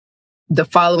the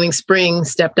following spring,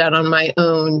 stepped out on my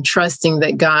own, trusting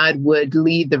that God would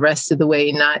lead the rest of the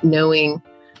way, not knowing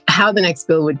how the next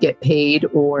bill would get paid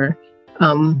or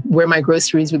where my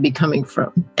groceries would be coming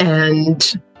from.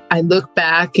 And I look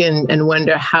back and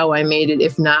wonder how I made it,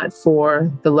 if not for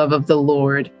the love of the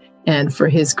Lord and for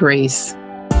his grace.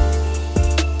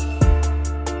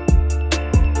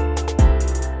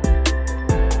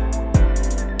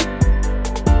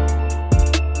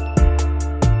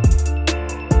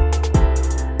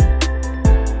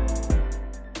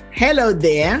 Hello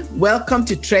there. Welcome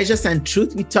to Treasures and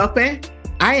Truth with Tokwe.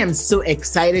 I am so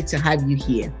excited to have you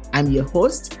here. I'm your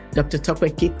host, Dr.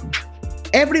 Tokwe Kiku.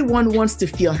 Everyone wants to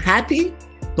feel happy,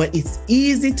 but it's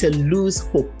easy to lose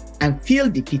hope and feel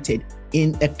defeated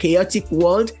in a chaotic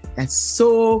world that's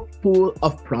so full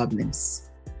of problems.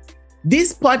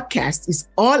 This podcast is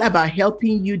all about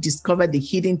helping you discover the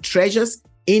hidden treasures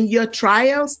in your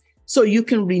trials so you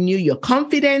can renew your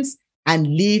confidence and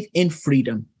live in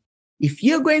freedom. If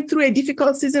you're going through a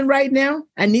difficult season right now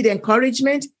and need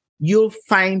encouragement, you'll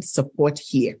find support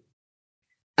here.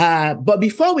 But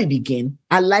before we begin,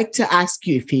 I'd like to ask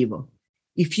you a favor.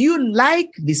 If you like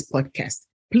this podcast,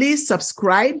 please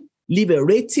subscribe, leave a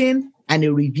rating and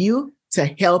a review to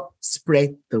help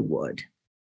spread the word.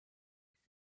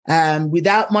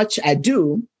 Without much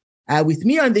ado, with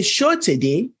me on the show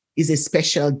today is a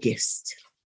special guest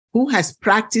who has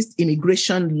practiced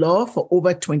immigration law for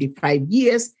over 25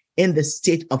 years in the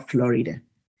state of Florida.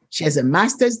 She has a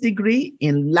master's degree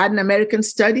in Latin American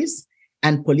studies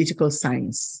and political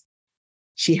science.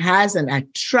 She has an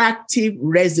attractive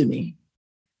resume,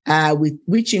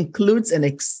 which includes an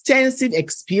extensive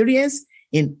experience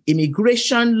in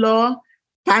immigration law,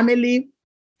 family,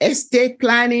 estate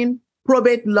planning,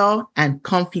 probate law, and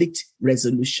conflict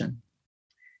resolution.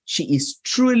 She is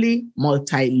truly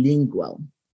multilingual.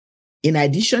 In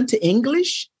addition to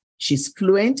English, she's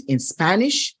fluent in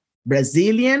Spanish,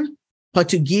 Brazilian,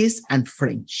 Portuguese, and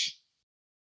French.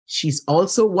 She's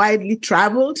also widely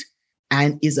traveled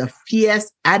and is a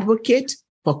fierce advocate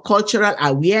for cultural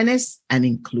awareness and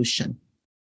inclusion.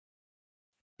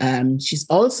 She's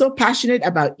also passionate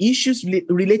about issues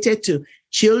related to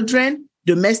children,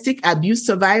 domestic abuse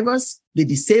survivors, the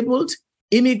disabled,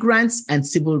 immigrants, and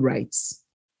civil rights.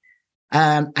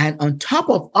 And on top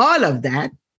of all of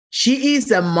that, she is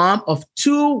a mom of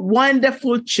 2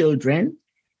 wonderful children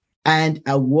and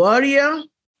a warrior,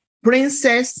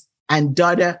 princess, and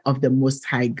daughter of the Most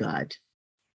High God.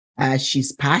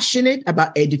 She's passionate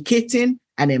about educating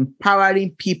and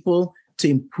empowering people to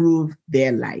improve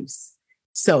their lives.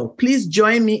 So please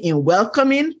join me in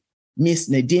welcoming Miss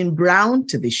Nadine Brown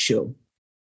to the show.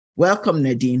 Welcome,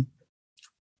 Nadine.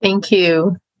 Thank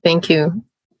you. Thank you.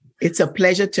 It's a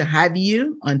pleasure to have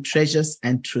you on Treasures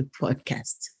and Truth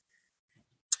podcast.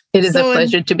 It is a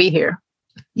pleasure to be here.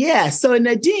 Yeah. So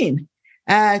Nadine,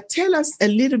 tell us a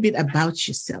little bit about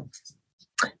yourself.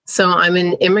 So I'm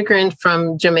an immigrant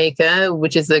from Jamaica,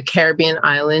 which is a Caribbean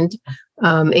island,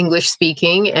 English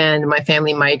speaking, and my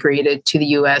family migrated to the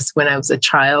U.S. when I was a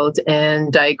child.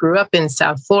 And I grew up in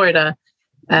South Florida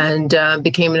and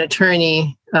became an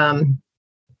attorney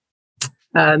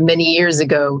many years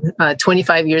ago.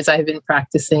 25 years I've been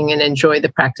practicing and enjoy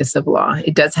the practice of law.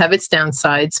 It does have its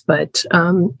downsides, but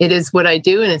it is what I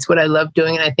do and it's what I love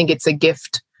doing. And I think it's a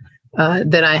gift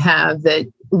that I have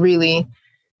that really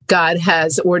God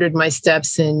has ordered my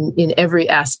steps in every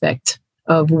aspect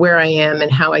of where I am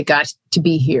and how I got to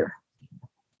be here.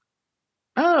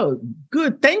 Oh,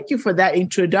 good. Thank you for that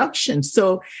introduction.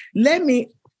 So let me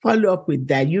follow up with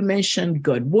that. You mentioned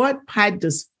God. What part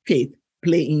does faith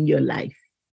play in your life?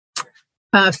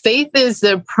 Faith is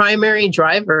the primary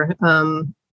driver.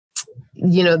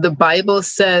 The Bible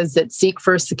says that seek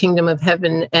first the kingdom of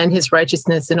heaven and his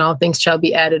righteousness, and all things shall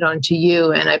be added unto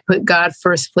you. And I put God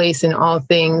first place in all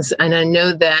things. And I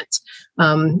know that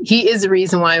he is the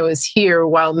reason why I was here,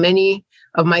 while many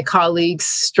of my colleagues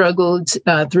struggled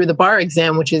through the bar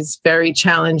exam, which is very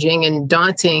challenging and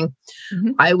daunting.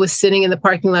 Mm-hmm. I was sitting in the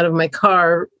parking lot of my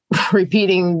car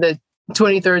repeating the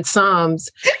 23rd Psalms.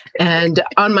 And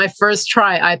on my first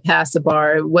try, I passed the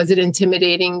bar. Was it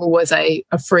intimidating? Was I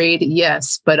afraid?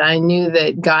 Yes. But I knew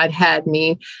that God had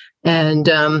me and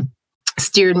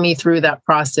steered me through that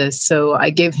process. So I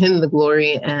give him the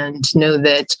glory and know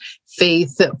that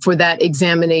faith for that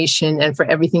examination and for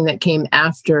everything that came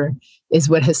after is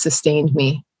what has sustained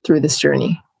me through this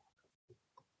journey.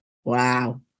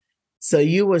 Wow. So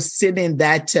you were sitting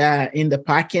that in the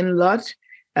parking lot,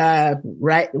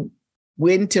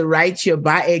 waiting to write your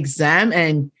bar exam,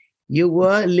 and you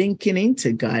were linking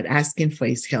into God, asking for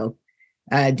his help,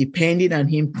 depending on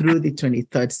him through the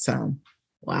 23rd Psalm.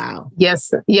 Wow.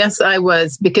 Yes, I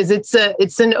was, because it's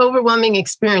an overwhelming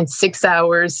experience. 6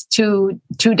 hours, two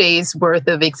days worth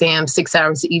of exams, 6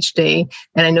 hours each day.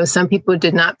 And I know some people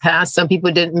did not pass. Some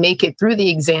people didn't make it through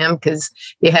the exam because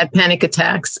they had panic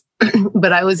attacks.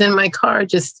 But I was in my car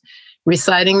just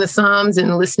reciting the Psalms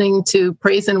and listening to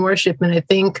praise and worship. And I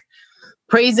think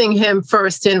praising him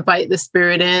first to invite the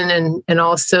Spirit in, and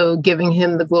also giving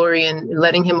him the glory and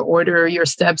letting him order your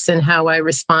steps and how I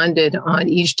responded on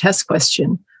each test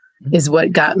question is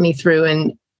what got me through.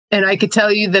 And I could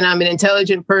tell you that I'm an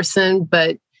intelligent person,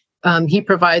 but he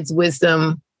provides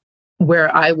wisdom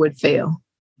where I would fail.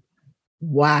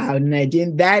 Wow,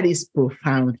 Nadine, that is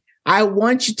profound. I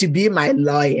want you to be my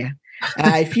lawyer.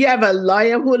 If you have a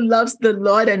lawyer who loves the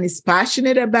Lord and is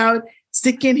passionate about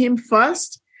seeking him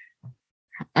first,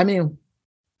 I mean,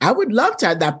 I would love to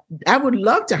have that. I would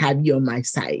love to have you on my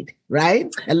side,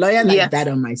 right? A lawyer like that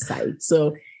on my side.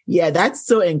 So yeah, that's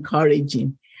so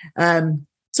encouraging.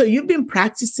 So you've been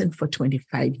practicing for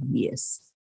 25 years.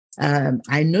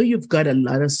 I know you've got a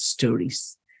lot of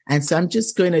stories. And so I'm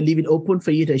just going to leave it open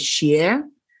for you to share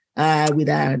with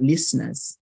our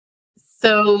listeners.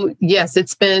 So yes,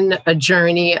 it's been a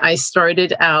journey. I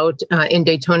started out in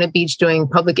Daytona Beach doing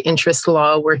public interest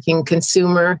law, working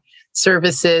consumer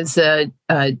services,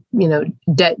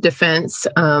 debt defense,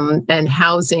 and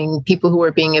housing people who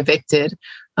were being evicted.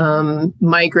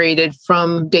 Migrated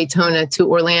from Daytona to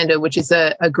Orlando, which is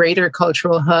a greater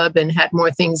cultural hub and had more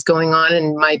things going on.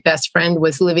 And my best friend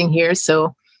was living here.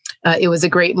 So it was a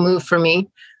great move for me.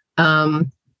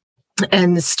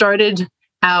 And started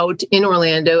out in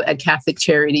Orlando at Catholic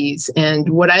Charities. And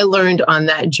what I learned on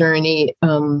that journey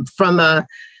from a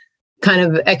kind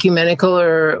of ecumenical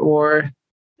or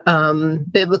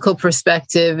biblical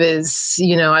perspective is,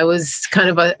 I was kind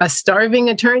of a starving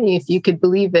attorney, if you could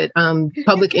believe it.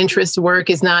 Public interest work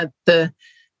is not the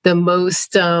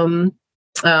most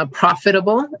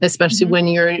profitable, especially when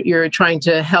you're trying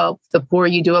to help the poor.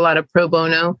 You do a lot of pro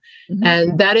bono,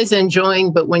 and that is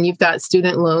enjoying. But when you've got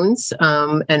student loans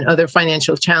and other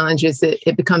financial challenges,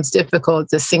 it becomes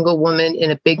difficult. A single woman in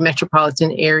a big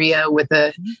metropolitan area with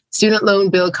a student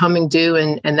loan bill coming due,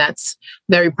 and that's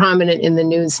very prominent in the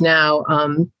news now.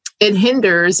 It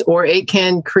hinders, or it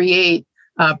can create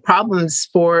problems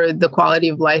for the quality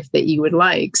of life that you would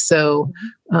like. So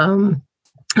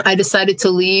I decided to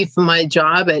leave my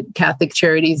job at Catholic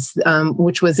Charities,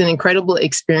 which was an incredible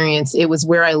experience. It was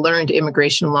where I learned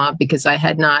immigration law, because I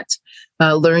had not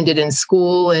learned it in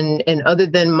school. And other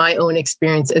than my own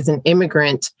experience as an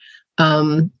immigrant,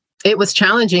 it was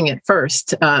challenging at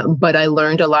first, but I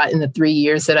learned a lot in the 3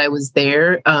 years that I was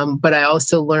there. But I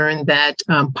also learned that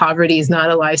poverty is not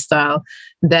a lifestyle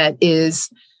that is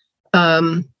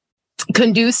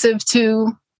conducive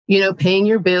to paying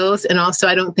your bills. And also,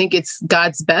 I don't think it's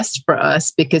God's best for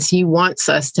us, because he wants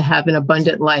us to have an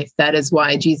abundant life. That is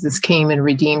why Jesus came and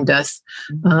redeemed us.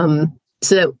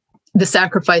 So that the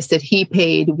sacrifice that he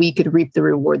paid, we could reap the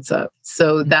rewards of.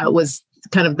 So that was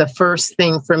kind of the first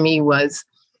thing for me. Was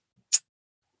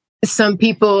some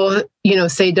people,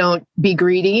 say don't be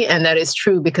greedy. And that is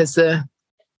true, because the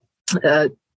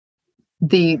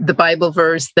Bible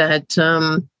verse that,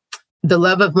 the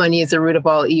love of money is the root of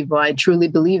all evil. I truly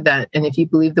believe that. And if you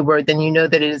believe the word, then you know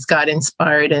that it is God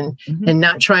inspired, and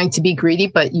not trying to be greedy,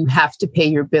 but you have to pay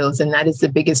your bills. And that is the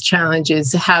biggest challenge,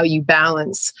 is how you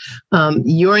balance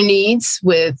your needs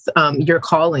with your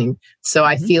calling. So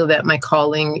I feel that my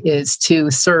calling is to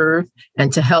serve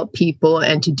and to help people,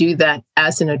 and to do that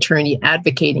as an attorney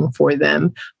advocating for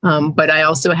them. But I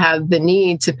also have the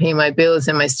need to pay my bills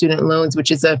and my student loans,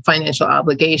 which is a financial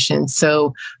obligation.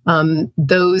 So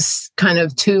those kind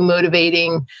of two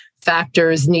motivating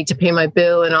factors, need to pay my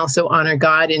bill and also honor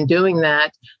God in doing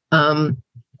that.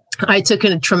 I took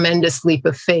a tremendous leap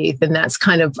of faith. And that's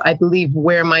kind of, I believe,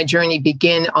 where my journey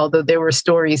began. Although there were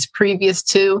stories previous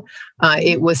to,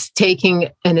 it was taking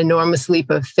an enormous leap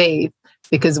of faith,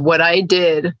 because what I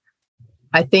did,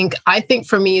 I think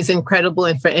for me is incredible.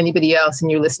 And for anybody else in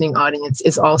your listening audience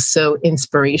is also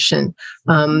inspiration.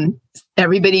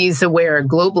 Everybody's aware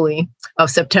globally of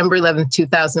September 11th,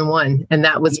 2001. And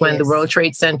that was when the World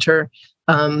Trade Center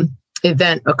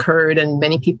event occurred, and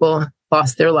many people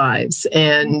lost their lives.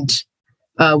 And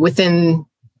within,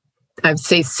 I'd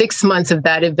say, 6 months of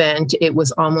that event, it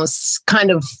was almost kind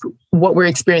of what we're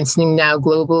experiencing now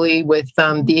globally with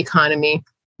the economy.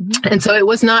 And so it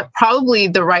was not probably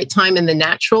the right time in the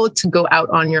natural to go out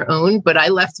on your own, but I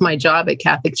left my job at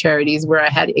Catholic Charities, where I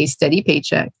had a steady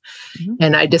paycheck.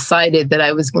 And I decided that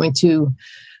I was going to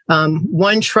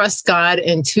one, trust God,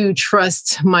 and two,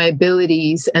 trust my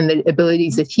abilities and the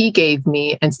abilities that he gave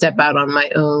me and step out on my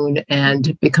own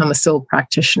and become a sole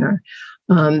practitioner.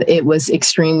 It was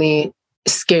extremely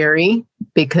scary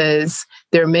because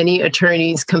there are many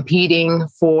attorneys competing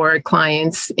for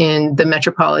clients in the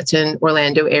metropolitan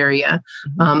Orlando area.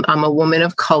 I'm a woman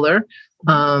of color,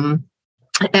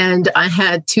 and I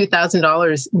had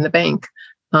 $2,000 in the bank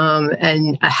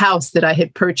and a house that I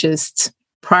had purchased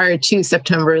prior to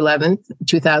September 11th,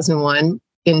 2001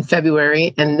 in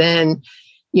February. And then,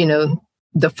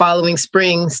 the following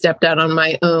spring stepped out on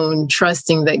my own,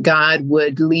 trusting that God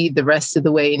would lead the rest of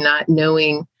the way, not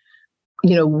knowing,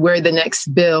 how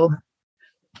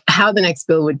the next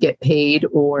bill would get paid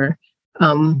or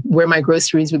where my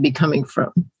groceries would be coming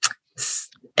from.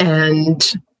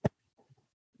 And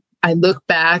I look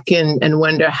back and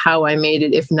wonder how I made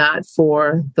it, if not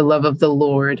for the love of the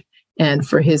Lord and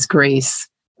for his grace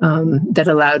that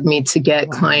allowed me to get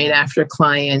client after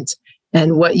client.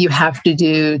 And what you have to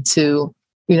do to,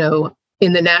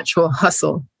 in the natural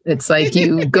hustle, it's like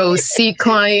you go see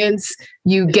clients,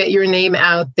 you get your name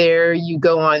out there, you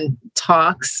go on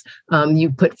talks,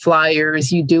 you put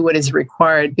flyers, you do what is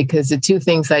required, because the two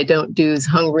things I don't do is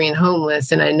hungry and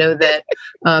homeless. And I know that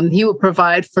he will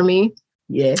provide for me.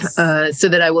 Yes. So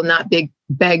that I will not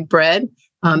beg bread.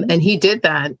 And he did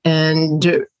that.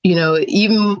 And,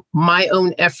 even my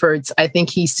own efforts, I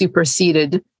think he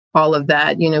superseded all of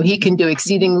that. He can do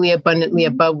exceedingly abundantly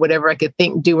above whatever I could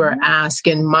think, do, or ask.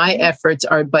 And my efforts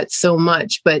are but so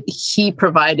much, but he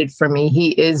provided for me.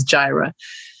 He is Jireh.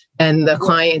 And the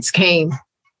clients came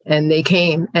and they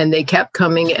kept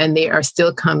coming, and they are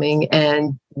still coming.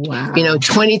 And,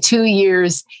 22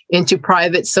 years into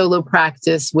private solo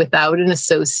practice without an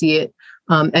associate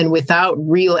and without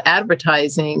real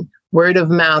advertising, word of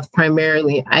mouth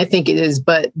primarily, I think it is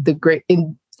but the great,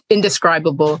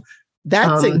 indescribable,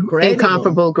 that's incredible,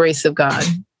 incomparable grace of God.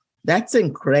 That's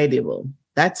incredible.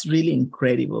 That's really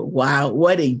incredible. Wow,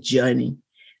 what a journey!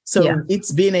 So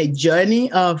It's been a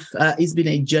journey of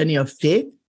faith,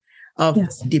 of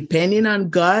depending on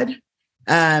God.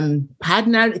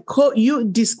 What you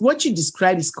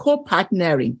described is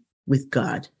co-partnering with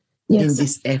God in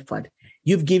this effort.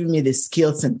 You've given me the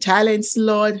skills and talents,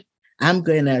 Lord. I'm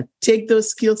going to take those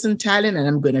skills and talent, and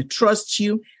I'm going to trust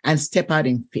you and step out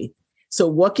in faith. So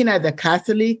working at the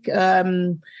Catholic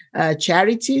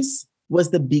charities was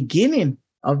the beginning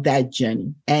of that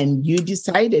journey. And you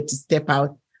decided to step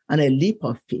out on a leap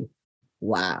of faith.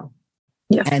 Wow.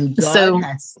 Yes. And God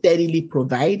has steadily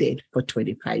provided for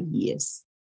 25 years.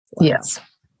 Wow. Yes.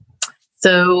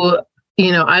 So,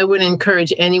 I would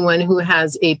encourage anyone who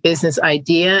has a business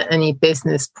idea, any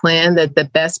business plan, that the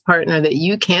best partner that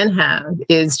you can have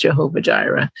is Jehovah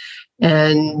Jireh.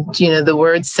 And, the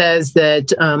word says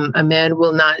that a man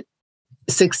will not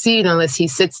succeed unless he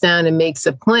sits down and makes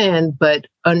a plan, but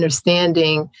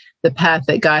understanding the path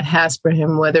that God has for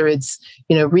him, whether it's,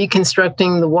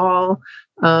 reconstructing the wall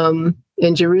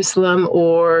in Jerusalem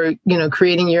or,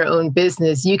 creating your own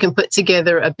business. You can put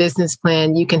together a business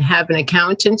plan. You can have an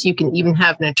accountant. You can even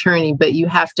have an attorney, but you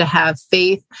have to have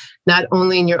faith, not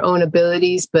only in your own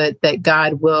abilities, but that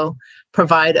God will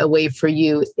provide a way for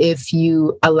you if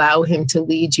you allow him to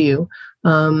lead you.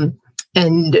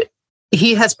 And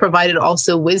he has provided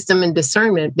also wisdom and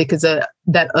discernment, because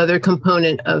that other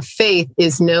component of faith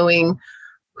is knowing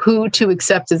who to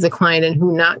accept as a client and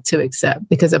who not to accept,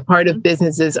 because a part of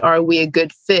business is, are we a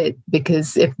good fit?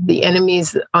 Because if the enemy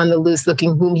is on the loose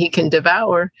looking whom he can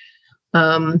devour,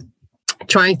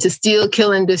 trying to steal,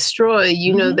 kill, and destroy,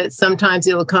 know that sometimes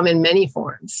it'll come in many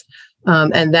forms.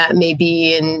 And that may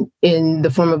be in the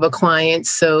form of a client.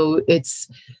 So it's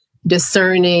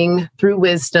discerning through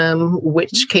wisdom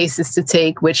which cases to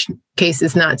take, which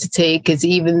cases not to take. Because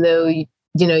even though,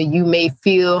 you may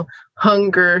feel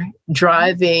hunger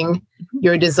driving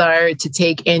your desire to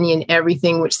take any and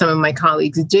everything, which some of my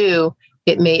colleagues do,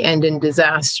 it may end in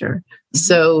disaster.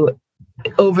 So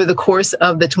over the course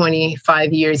of the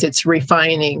 25 years, it's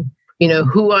refining,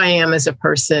 who I am as a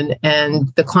person and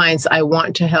the clients I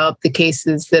want to help, the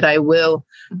cases that I will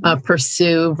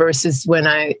pursue, versus when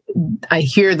I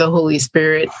hear the Holy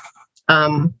Spirit,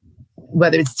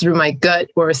 whether it's through my gut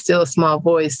or a still small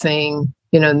voice saying,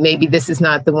 maybe this is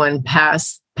not the one,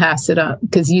 pass it up,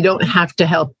 because you don't have to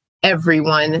help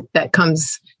everyone that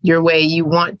comes your way. You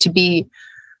want to be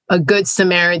a good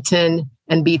Samaritan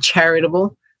and be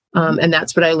charitable. And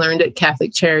that's what I learned at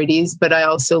Catholic Charities. But I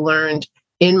also learned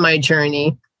in my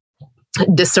journey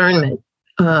discernment.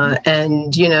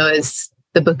 And, as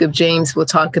the book of James will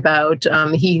talk about,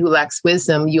 he who lacks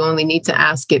wisdom, you only need to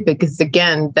ask it, because,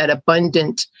 again, that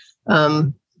abundant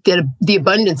the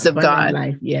abundance of God.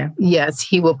 Life, yeah. Yes,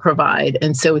 he will provide.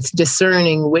 And so it's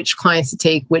discerning which clients to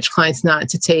take, which clients not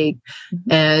to take.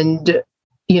 Mm-hmm. And,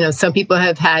 some people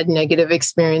have had negative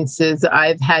experiences.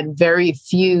 I've had very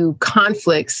few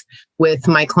conflicts with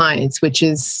my clients, which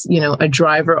is, a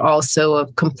driver also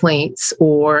of complaints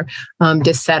or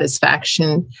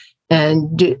dissatisfaction.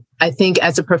 And I think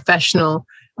as a professional,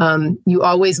 you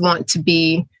always want to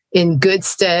be in good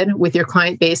stead with your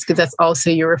client base, because that's also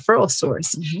your referral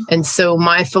source. Mm-hmm. And so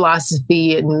my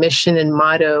philosophy and mission and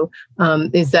motto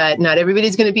is that not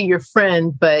everybody's going to be your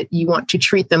friend, but you want to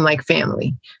treat them like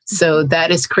family. So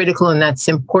that is critical, and that's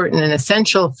important and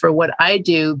essential for what I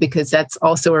do, because that's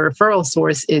also a referral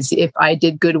source. Is if I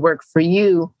did good work for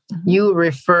you, you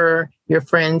refer your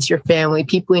friends, your family,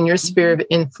 people in your sphere of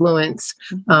influence,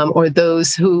 or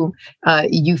those who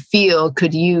you feel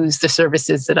could use the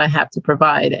services that I have to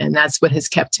provide. And that's what has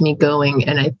kept me going,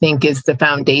 and I think is the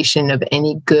foundation of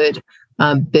any good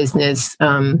business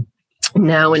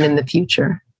now and in the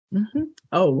future. Mm-hmm.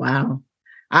 Oh, wow.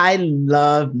 I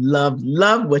love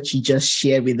what you just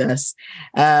shared with us.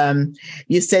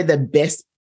 You said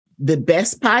the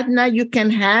best partner you can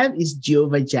have is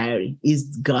Jehovah Jireh, is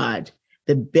God,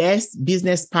 the best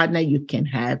business partner you can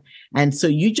have. And so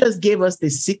you just gave us the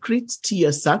secret to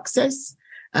your success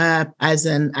as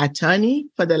an attorney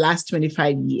for the last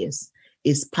 25 years,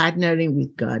 is partnering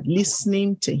with God,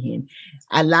 listening to him,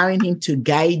 allowing him to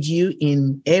guide you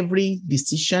in every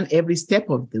decision, every step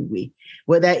of the way,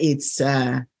 whether it's,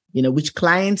 which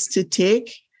clients to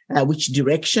take, which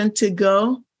direction to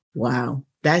go. Wow.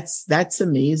 That's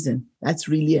amazing. That's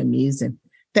really amazing.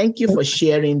 Thank you for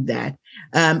sharing that.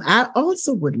 I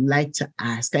also would like to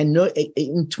ask, I know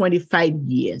in 25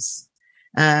 years,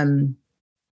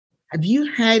 have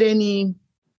you had any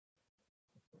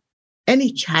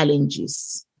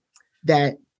challenges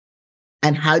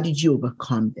and how did you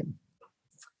overcome them?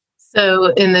 So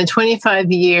in the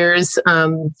 25 years,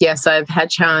 yes, I've had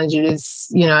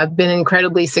challenges. I've been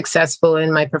incredibly successful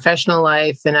in my professional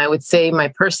life. And I would say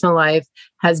my personal life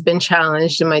has been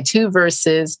challenged. And my two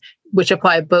verses, which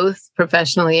apply both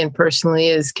professionally and personally,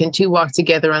 is can two walk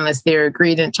together unless they're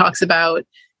agreed? And it talks about,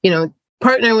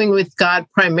 partnering with God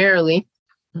primarily.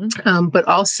 But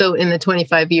also in the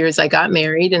 25 years, I got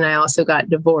married and I also got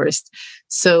divorced.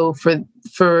 So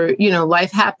for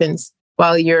life happens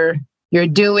while you're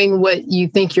doing what you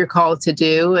think you're called to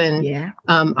do. And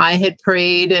I had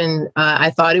prayed and I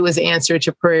thought it was answer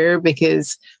to prayer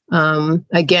because,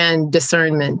 again,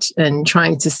 discernment and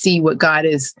trying to see what God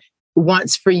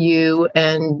wants for you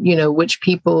and, which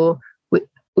people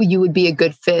you would be a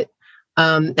good fit.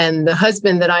 And the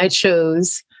husband that I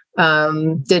chose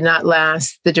did not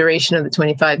last the duration of the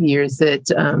 25 years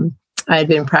that I had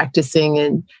been practicing.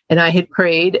 And I had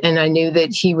prayed and I knew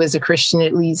that he was a Christian,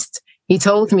 at least he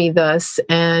told me thus.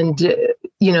 And,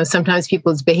 sometimes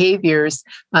people's behaviors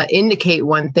indicate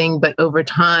one thing, but over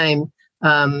time,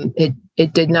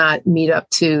 it did not meet up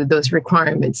to those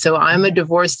requirements. So I'm a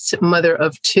divorced mother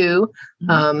of two,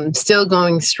 still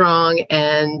going strong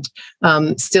and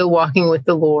still walking with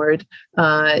the Lord.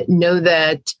 Know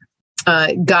that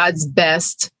God's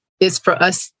best is for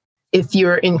us if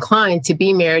you're inclined to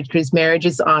be married, because marriage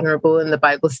is honorable and the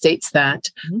Bible states that.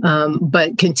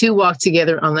 But can two walk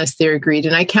together unless they're agreed?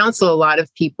 And I counsel a lot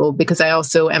of people because I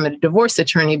also am a divorce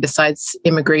attorney besides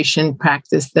immigration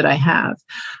practice that I have.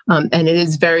 And it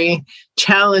is very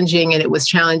challenging, and it was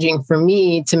challenging for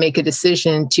me to make a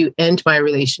decision to end my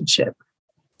relationship.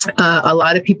 A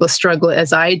lot of people struggle,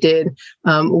 as I did,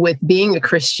 with being a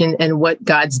Christian and what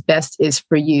God's best is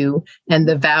for you and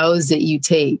the vows that you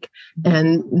take.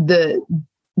 And the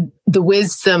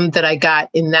wisdom that I got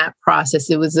in that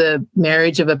process, it was a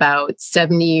marriage of about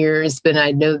 7 years, but I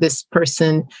know this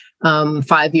person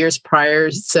 5 years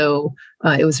prior. So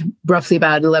it was roughly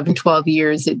about 11, 12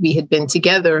 years that we had been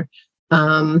together.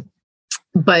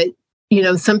 But,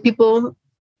 some people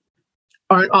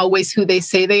aren't always who they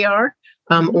say they are.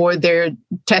 Or they're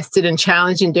tested and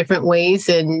challenged in different ways.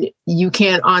 And you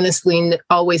can't honestly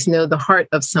always know the heart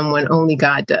of someone. Only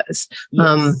God does.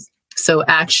 Yes. So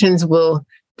actions will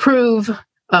prove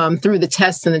through the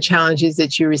tests and the challenges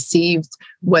that you received,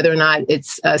 whether or not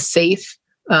it's a safe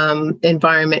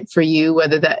environment for you,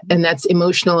 and that's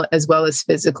emotional as well as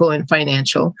physical and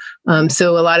financial.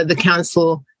 So a lot of the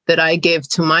counsel that I give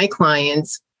to my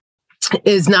clients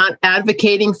is not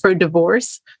advocating for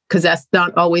divorce, because that's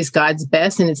not always God's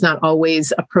best and it's not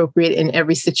always appropriate in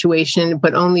every situation,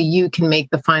 but only you can make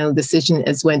the final decision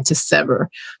as when to sever.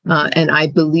 And I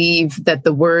believe that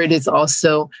the word is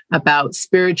also about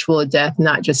spiritual death,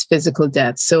 not just physical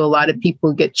death. So a lot of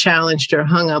people get challenged or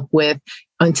hung up with,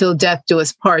 until death do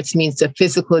us parts means a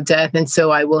physical death. And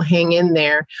so I will hang in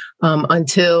there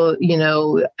until,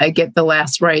 I get the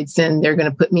last rites and they're going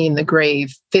to put me in the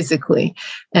grave physically.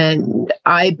 And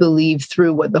I believe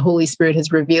through what the Holy Spirit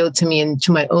has revealed to me and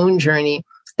to my own journey,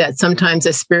 that sometimes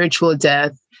a spiritual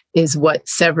death is what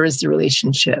severs the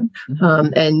relationship.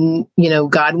 And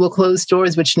God will close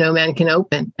doors which no man can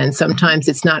open. And sometimes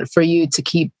it's not for you to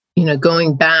keep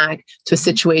going back to a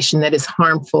situation that is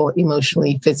harmful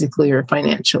emotionally, physically, or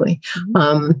financially.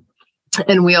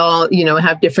 And we all,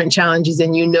 have different challenges,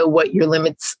 and what your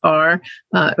limits are.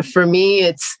 For me,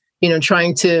 it's,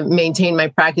 trying to maintain my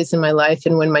practice in my life.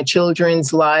 And when my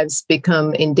children's lives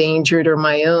become endangered or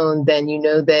my own, then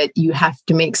that you have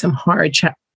to make some hard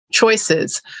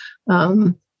choices.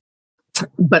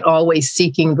 But always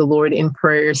seeking the Lord in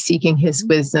prayer, seeking his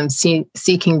wisdom,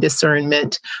 seeking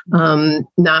discernment,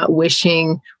 not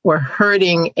wishing or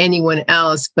hurting anyone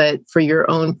else, but for your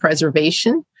own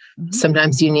preservation.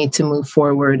 Sometimes you need to move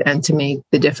forward and to make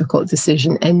the difficult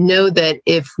decision, and know that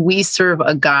if we serve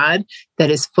a God that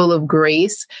is full of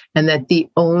grace, and that the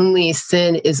only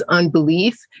sin is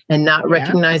unbelief and not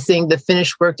recognizing the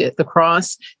finished work at the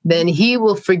cross, then he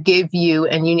will forgive you,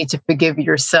 and you need to forgive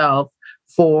yourself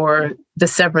for the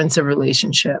severance of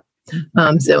relationship.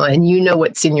 And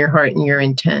what's in your heart and your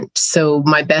intent. So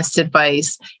my best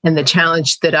advice, and the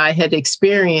challenge that I had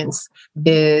experienced,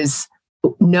 is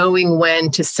knowing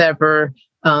when to sever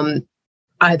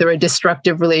either a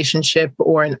destructive relationship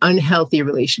or an unhealthy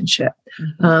relationship.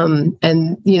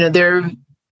 And there are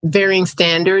varying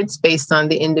standards based on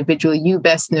the individual. You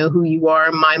best know who you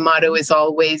are. My motto is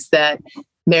always that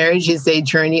marriage is a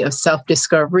journey of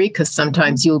self-discovery, because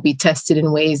sometimes you'll be tested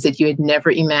in ways that you had never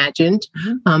imagined.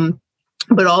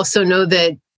 But also know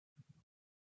that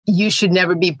you should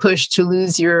never be pushed to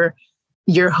lose your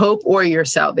hope or your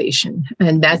salvation.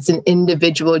 And that's an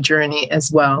individual journey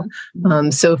as well.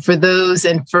 So for those,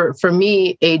 and for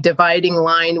me, a dividing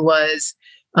line was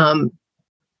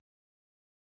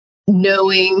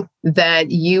knowing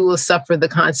that you will suffer the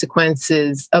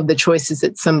consequences of the choices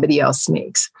that somebody else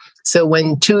makes. So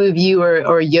when two of you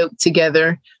are yoked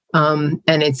together, and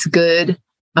it's good,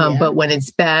 but when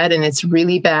it's bad and it's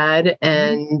really bad,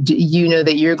 and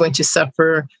that you're going to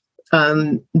suffer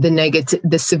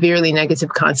the severely negative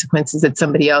consequences that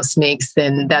somebody else makes,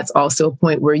 then that's also a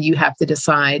point where you have to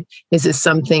decide, is this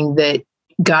something that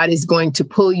God is going to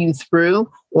pull you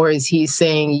through, or is he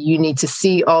saying you need to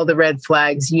see all the red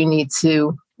flags, you need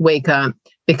to wake up?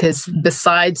 Because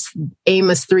besides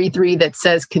Amos 3:3 that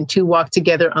says, can two walk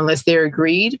together unless they're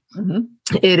agreed?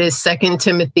 It is 2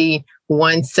 Timothy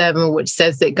 1:7, which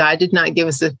says that God did not give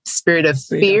us a spirit of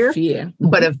fear.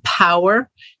 But of power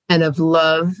and of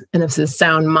love and of a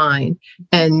sound mind.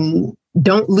 And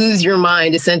don't lose your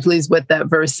mind, essentially, is what that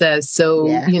verse says. So,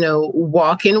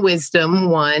 walk in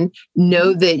wisdom, one,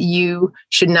 know that you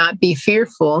should not be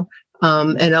fearful.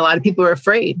 And a lot of people are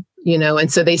afraid,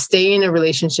 and so they stay in a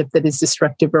relationship that is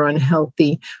destructive or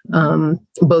unhealthy,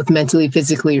 both mentally,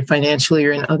 physically, or financially,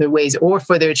 or in other ways, or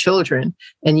for their children.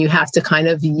 And you have to kind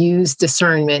of use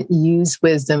discernment, use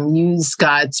wisdom, use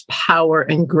God's power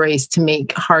and grace to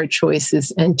make hard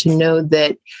choices, and to know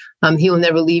that he will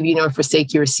never leave you nor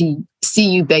forsake you, or see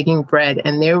you begging bread.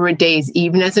 And there were days,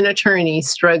 even as an attorney,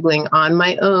 struggling on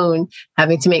my own,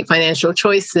 having to make financial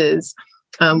choices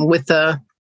with a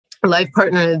life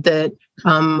partner that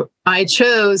I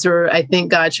chose, or I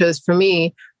think God chose for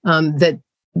me, that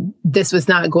this was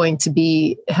not going to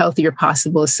be healthy or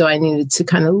possible. So I needed to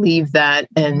kind of leave that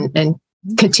and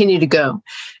continue to go.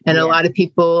 And a lot of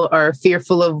people are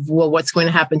fearful of, what's going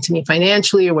to happen to me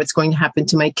financially, or what's going to happen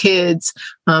to my kids.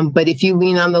 But if you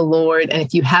lean on the Lord, and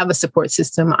if you have a support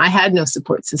system, I had no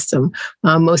support system.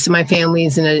 Most of my family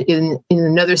is in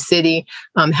another city.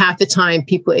 Half the time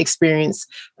people experience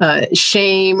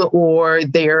shame, or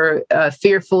they're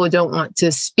fearful, don't want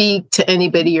to speak to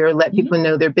anybody or let people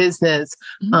know their business.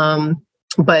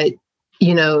 But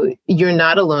you're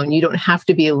not alone. You don't have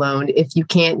to be alone. If you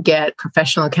can't get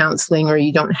professional counseling, or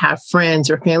you don't have friends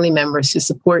or family members to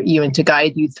support you and to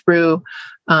guide you through,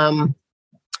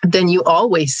 then you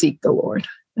always seek the Lord.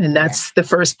 And that's the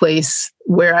first place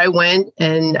where I went,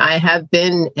 and I have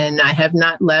been, and I have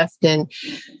not left. And,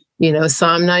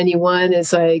 Psalm 91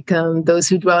 is like, those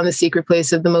who dwell in the secret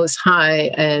place of the Most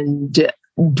High and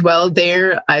dwell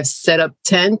there. I've set up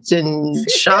tent and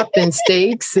shop and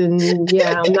stakes, and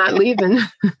I'm not leaving.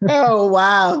 Oh,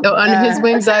 wow. So under his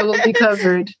wings, I will be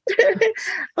covered.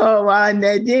 Oh, wow,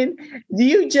 Nadine,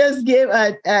 you just gave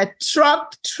a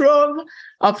trove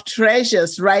of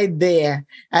treasures right there.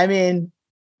 I mean,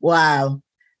 wow.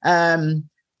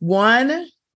 One,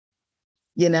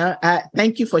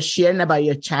 Thank you for sharing about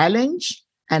your challenge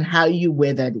and how you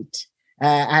weathered it.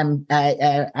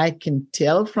 I can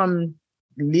tell from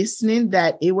listening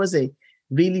that it was a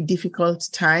really difficult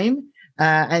time,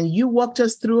 and you walked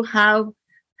us through how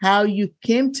you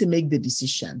came to make the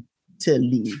decision to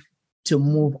leave, to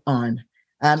move on.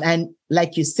 And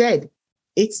like you said,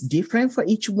 it's different for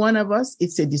each one of us.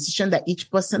 It's a decision that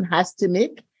each person has to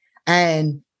make,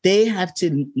 and they have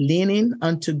to lean in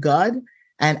unto God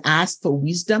and ask for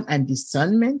wisdom and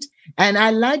discernment. And I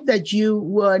like that you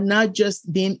were not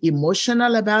just being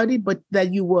emotional about it, but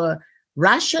that you were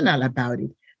rational about it.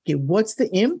 Okay, what's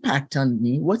the impact on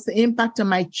me? What's the impact on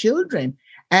my children?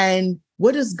 And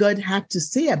what does God have to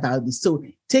say about this? So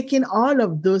taking all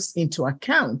of those into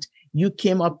account, you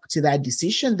came up to that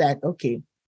decision that, okay,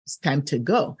 it's time to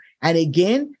go. And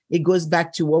again, it goes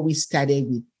back to what we started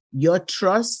with, your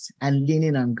trust and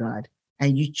leaning on God.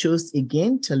 And you chose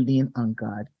again to lean on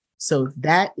God. So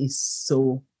that is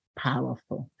so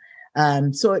powerful.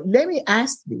 So let me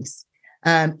ask this.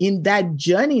 In that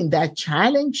journey, in that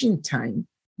challenging time,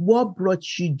 what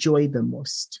brought you joy the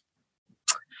most?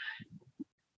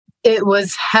 It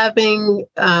was having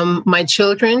my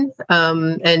children.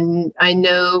 And I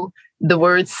know the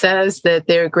word says that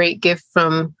they're a great gift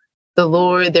from the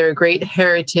Lord, they're a great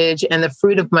heritage, and the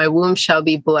fruit of my womb shall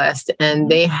be blessed.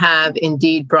 And they have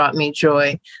indeed brought me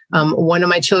joy. One of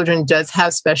my children does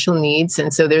have special needs.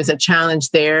 And so there's a challenge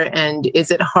there. And is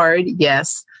it hard?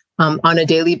 Yes. On a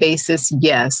daily basis?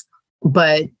 Yes.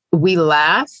 But we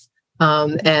laugh.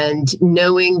 And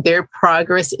knowing their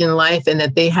progress in life and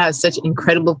that they have such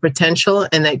incredible potential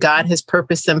and that God has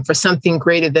purposed them for something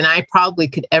greater than I probably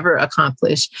could ever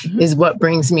accomplish is what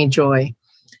brings me joy.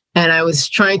 And I was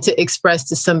trying to express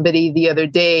to somebody the other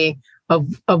day of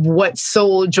what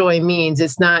soul joy means.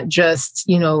 It's not just,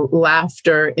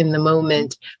 laughter in the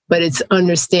moment, but it's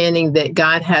understanding that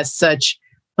God has such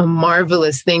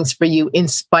marvelous things for you in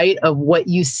spite of what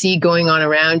you see going on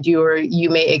around you or you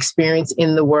may experience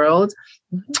in the world.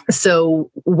 So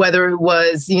whether it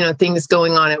was, things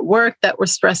going on at work that were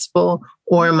stressful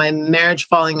or my marriage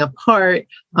falling apart,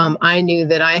 I knew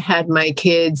that I had my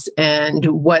kids and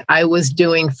what I was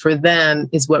doing for them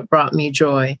is what brought me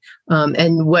joy.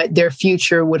 And what their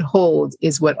future would hold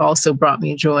is what also brought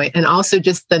me joy. And also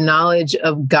just the knowledge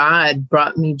of God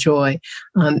brought me joy.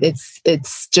 It's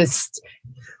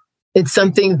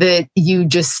something that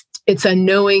it's a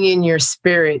knowing in your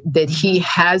spirit that he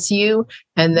has you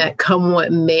and that come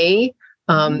what may,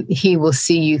 he will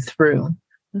see you through.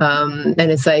 And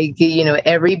it's like,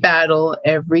 every battle,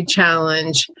 every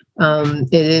challenge,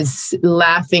 it is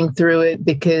laughing through it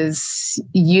because,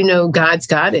 God's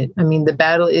got it. I mean, the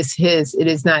battle is his, it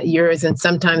is not yours. And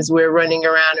sometimes we're running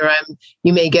around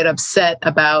you may get upset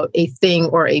about a thing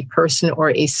or a person or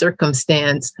a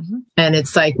circumstance. And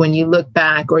it's like, when you look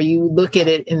back or you look at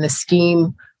it in the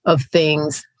scheme of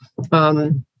things,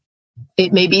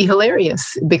 it may be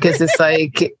hilarious because it's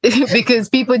like, because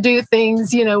people do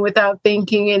things, without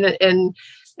thinking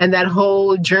and that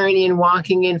whole journey and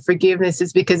walking in forgiveness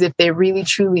is because if they really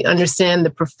truly understand the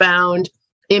profound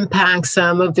impact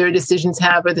some of their decisions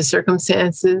have or the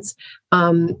circumstances,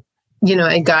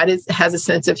 and God has a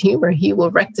sense of humor. He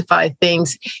will rectify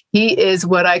things. He is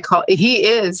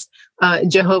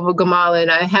Jehovah Gamal. And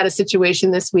I had a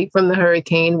situation this week from the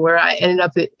hurricane where I ended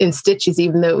up in stitches,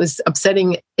 even though it was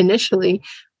upsetting initially.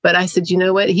 But I said, you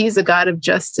know what? He's a God of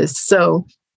justice. So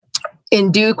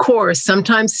in due course,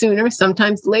 sometimes sooner,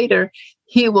 sometimes later,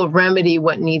 he will remedy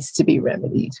what needs to be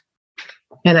remedied.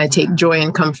 And I take joy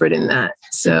and comfort in that.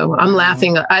 So I'm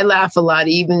laughing. I laugh a lot,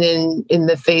 even in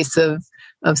the face of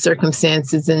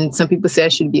circumstances. And some people say I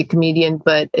should be a comedian,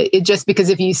 but it just because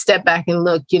if you step back and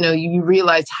look, you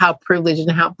realize how privileged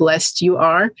and how blessed you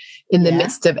are in the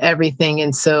midst of everything.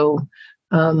 And so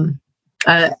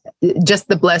just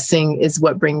the blessing is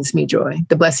what brings me joy.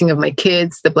 The blessing of my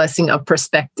kids, the blessing of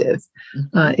perspective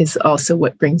is also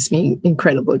what brings me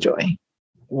incredible joy.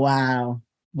 Wow.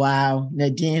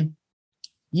 Nadine,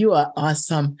 you are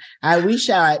awesome. I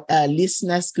wish our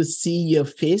listeners could see your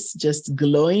face just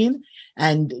glowing.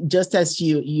 And just as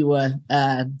you were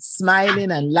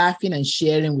smiling and laughing and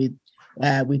sharing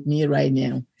with me right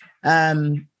now.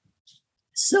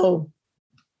 So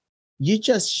you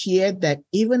just shared that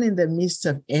even in the midst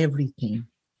of everything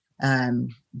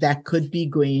that could be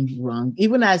going wrong,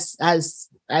 even as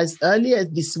early as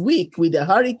this week with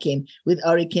Hurricane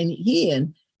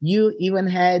Ian, you even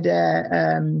had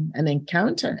an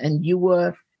encounter and you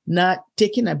were not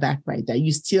taken aback by that.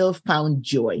 You still found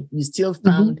joy. You still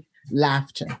found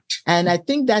laughter. And I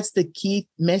think that's the key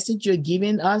message you're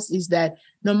giving us is that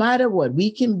no matter what,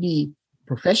 we can be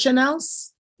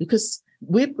professionals because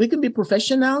we can be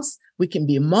professionals, we can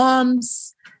be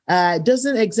moms.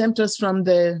 Doesn't exempt us from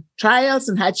the trials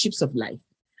and hardships of life.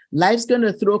 Life's going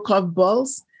to throw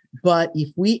curveballs, but if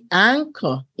we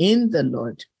anchor in the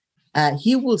Lord,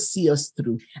 he will see us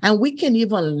through. And we can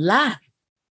even laugh.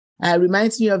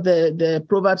 Reminds me of the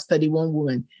Proverbs 31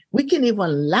 woman. We can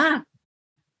even laugh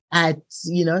at,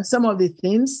 some of the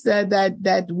things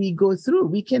that we go through.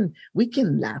 We can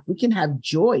laugh. We can have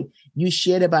joy. You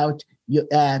shared about your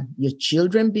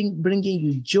children bringing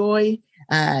you joy,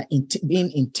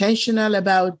 being intentional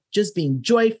about just being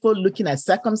joyful, looking at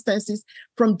circumstances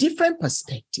from different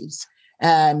perspectives,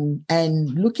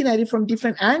 and looking at it from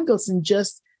different angles, and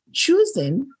just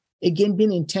choosing, again,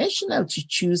 being intentional to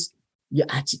choose your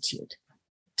attitude,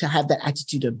 to have that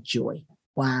attitude of joy.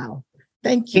 Wow.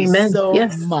 Thank you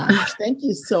much. Thank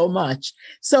you so much.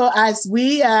 So as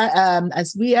we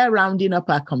are rounding up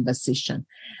our conversation,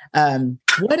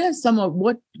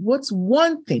 what's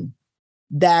one thing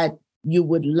that you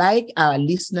would like our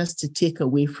listeners to take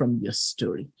away from your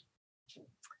story?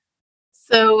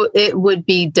 So it would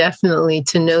be definitely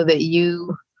to know that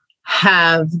you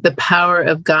have the power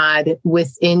of God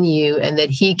within you, and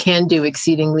that he can do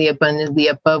exceedingly abundantly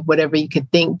above whatever you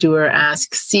could think, do, or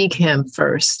ask. Seek him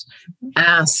first.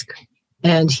 Ask,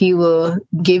 and he will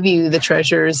give you the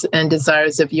treasures and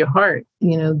desires of your heart.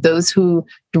 Those who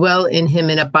dwell in him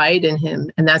and abide in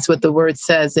him. And that's what the word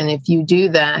says. And if you do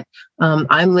that,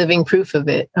 I'm living proof of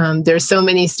it. There's so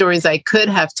many stories I could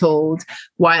have told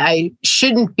why I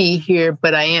shouldn't be here,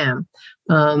 but I am.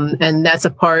 And that's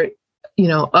a part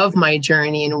of my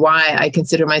journey, and why I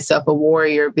consider myself a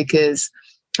warrior, because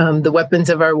the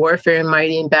weapons of our warfare are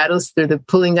mighty in battles through the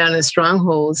pulling down of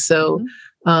strongholds. So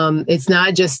it's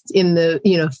not just in the,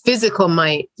 physical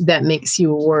might that makes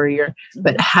you a warrior,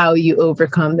 but how you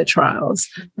overcome the trials.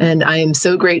 And I am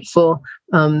so grateful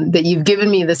that you've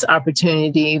given me this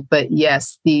opportunity. But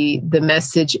yes, the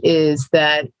message is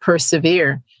that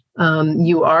persevere.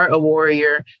 You are a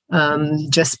warrior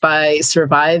just by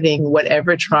surviving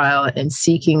whatever trial and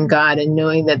seeking God, and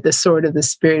knowing that the sword of the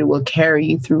Spirit will carry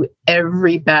you through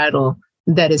every battle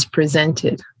that is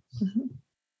presented.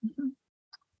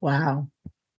 Wow.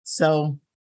 So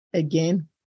again,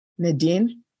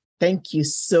 Nadine, thank you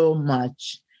so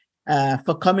much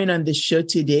for coming on the show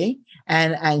today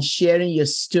and sharing your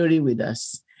story with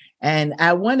us. And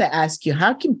I want to ask you,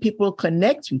 how can people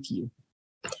connect with you?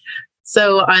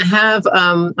 So I have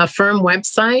a firm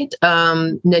website,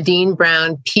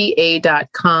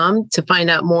 NadineBrownPA.com, to find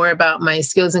out more about my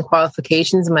skills and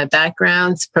qualifications and my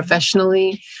backgrounds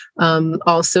professionally.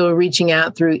 Also reaching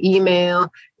out through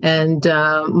email and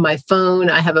my phone.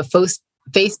 I have a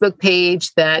Facebook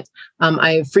page that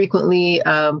I frequently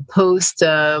post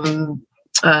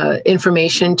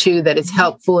information to, that is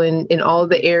helpful in all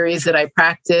the areas that I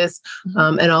practice,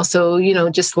 and also,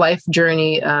 just life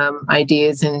journey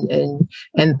ideas and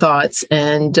thoughts,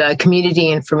 and community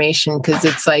information. Because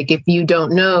it's like, if you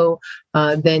don't know,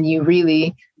 then you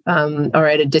really are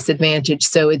at a disadvantage.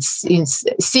 So it's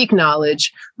seek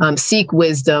knowledge, seek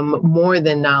wisdom more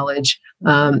than knowledge,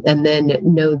 and then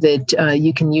know that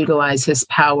you can utilize his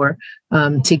power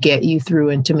to get you through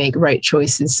and to make right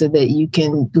choices, so that you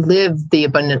can live the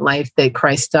abundant life that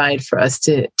Christ died for us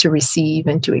to receive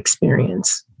and to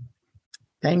experience.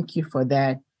 Thank you for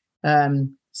that.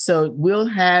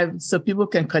 So people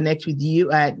can connect with you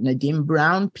at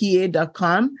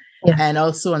NadineBrownPA.com, and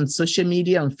also on social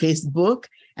media, on Facebook,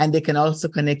 and they can also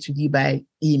connect with you by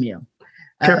email.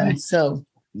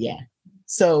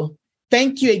 So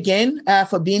thank you again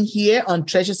for being here on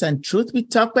Treasures and Truth with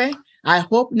Tokwe. I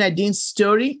hope Nadine's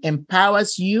story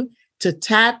empowers you to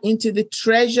tap into the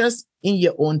treasures in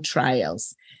your own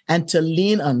trials and to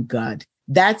lean on God.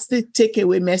 That's the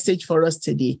takeaway message for us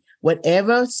today.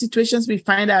 Whatever situations we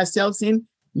find ourselves in,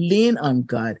 lean on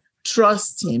God,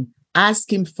 trust him,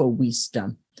 ask him for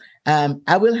wisdom.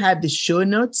 I will have the show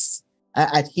notes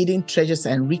at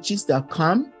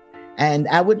hiddentreasuresandriches.com. And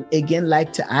I would again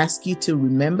like to ask you to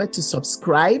remember to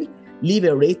subscribe, leave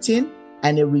a rating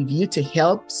and a review to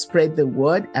help spread the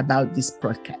word about this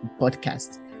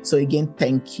podcast. So again,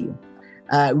 thank you.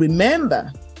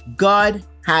 Remember, God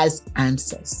has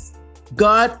answers.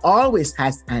 God always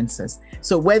has answers.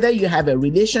 So whether you have a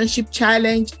relationship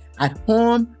challenge at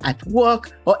home, at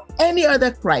work, or any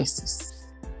other crisis,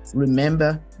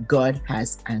 remember, God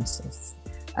has answers.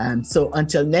 So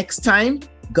until next time,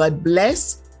 God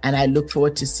bless, and I look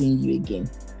forward to seeing you again.